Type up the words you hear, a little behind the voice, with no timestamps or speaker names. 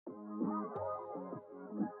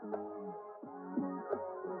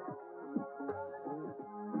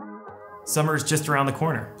Summer is just around the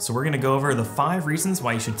corner, so we're going to go over the 5 reasons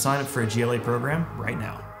why you should sign up for a GLA program right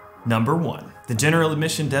now. Number 1. The general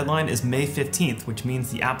admission deadline is May 15th, which means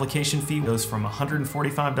the application fee goes from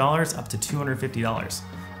 $145 up to $250.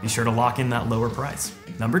 Be sure to lock in that lower price.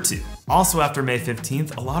 Number 2. Also after May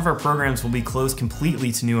 15th, a lot of our programs will be closed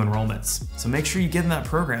completely to new enrollments, so make sure you get in that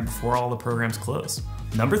program before all the programs close.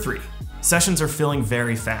 Number 3. Sessions are filling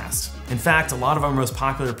very fast. In fact, a lot of our most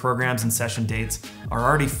popular programs and session dates are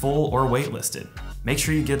already full or waitlisted. Make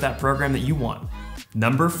sure you get that program that you want.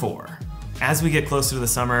 Number 4. As we get closer to the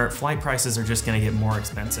summer, flight prices are just going to get more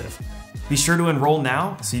expensive. Be sure to enroll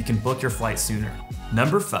now so you can book your flight sooner.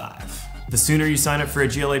 Number 5. The sooner you sign up for a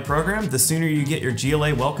GLA program, the sooner you get your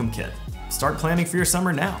GLA welcome kit. Start planning for your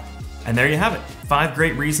summer now. And there you have it, 5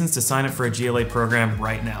 great reasons to sign up for a GLA program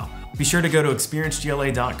right now. Be sure to go to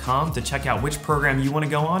experiencegla.com to check out which program you want to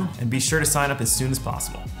go on, and be sure to sign up as soon as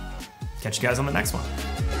possible. Catch you guys on the next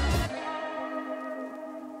one.